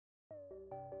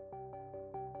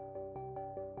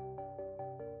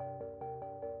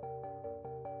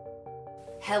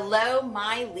Hello,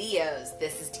 my Leos.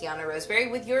 This is Tianna Roseberry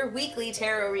with your weekly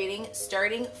tarot reading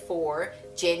starting for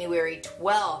January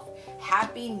 12th.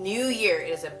 Happy New Year. It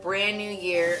is a brand new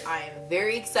year. I am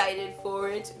very excited for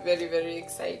it. Very, very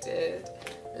excited.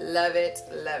 Love it,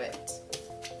 love it.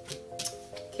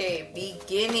 Okay,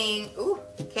 beginning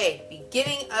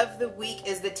of the week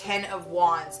is the 10 of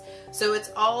Wands. So it's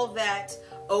all that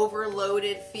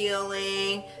overloaded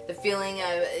feeling, the feeling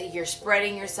of you're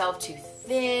spreading yourself too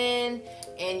thin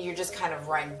and you're just kind of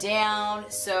run down.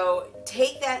 So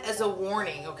take that as a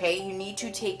warning, okay? You need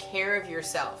to take care of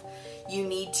yourself. You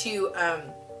need to,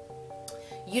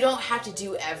 you don't have to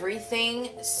do everything.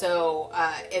 So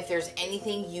if there's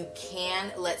anything you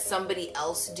can let somebody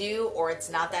else do, or it's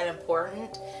not that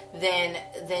important, then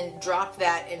drop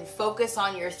that and focus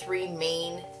on your three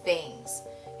main things.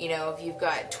 You know, if you've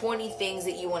got 20 things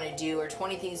that you want to do or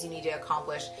 20 things you need to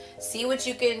accomplish, see what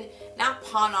you can, not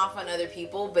pawn off on other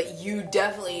people, but you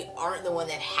definitely aren't the one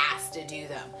that has to do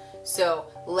them. So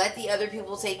let the other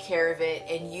people take care of it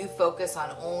and you focus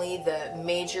on only the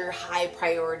major high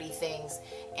priority things,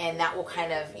 and that will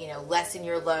kind of, you know, lessen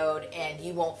your load and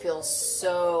you won't feel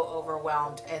so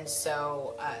overwhelmed and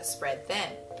so spread thin.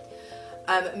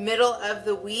 Middle of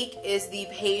the week is the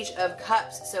Page of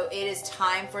Cups. So it is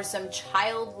time for some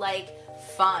childlike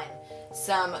fun.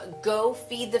 Some go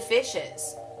feed the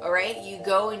fishes. All right? You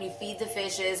go and you feed the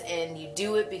fishes and you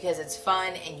do it because it's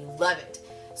fun and you love it.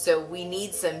 So we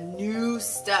need some new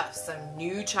stuff, some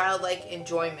new childlike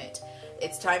enjoyment.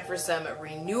 It's time for some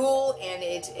renewal, and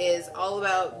it is all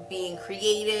about being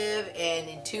creative and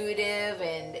intuitive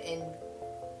and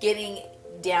getting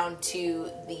down to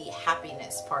the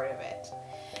happiness part of it.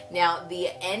 Now, the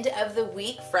end of the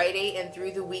week, Friday and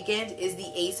through the weekend, is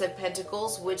the Ace of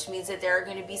Pentacles, which means that there are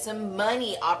going to be some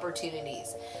money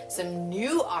opportunities, some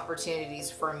new opportunities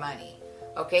for money.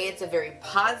 Okay, it's a very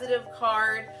positive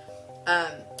card.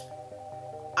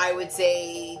 I would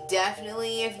say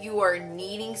definitely if you are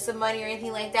needing some money or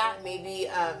anything like that, maybe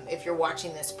if you're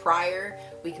watching this prior,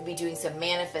 we could be doing some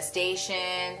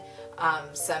manifestation,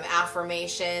 some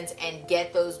affirmations, and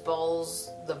get those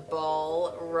the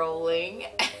ball rolling.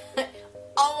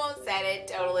 Almost said it,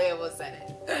 totally almost said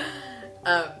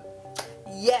it.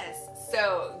 Yes,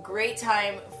 so great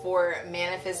time for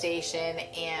manifestation,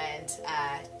 and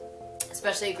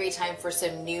especially a great time for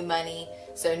some new money.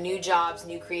 So new jobs,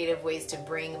 new creative ways to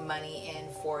bring money in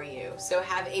for you. So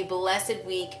have a blessed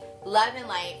week. Love and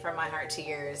light from my heart to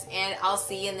yours. And I'll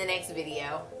see you in the next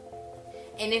video.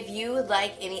 And if you would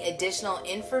like any additional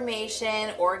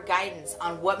information or guidance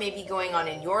on what may be going on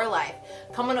in your life,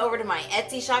 come on over to my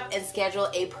Etsy shop and schedule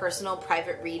a personal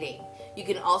private reading. You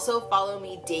can also follow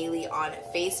me daily on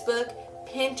Facebook,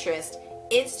 Pinterest,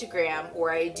 Instagram,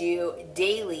 where I do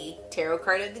daily tarot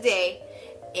card of the day,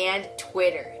 and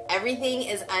Twitter. Everything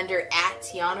is under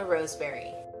 @Tianna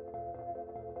Roseberry.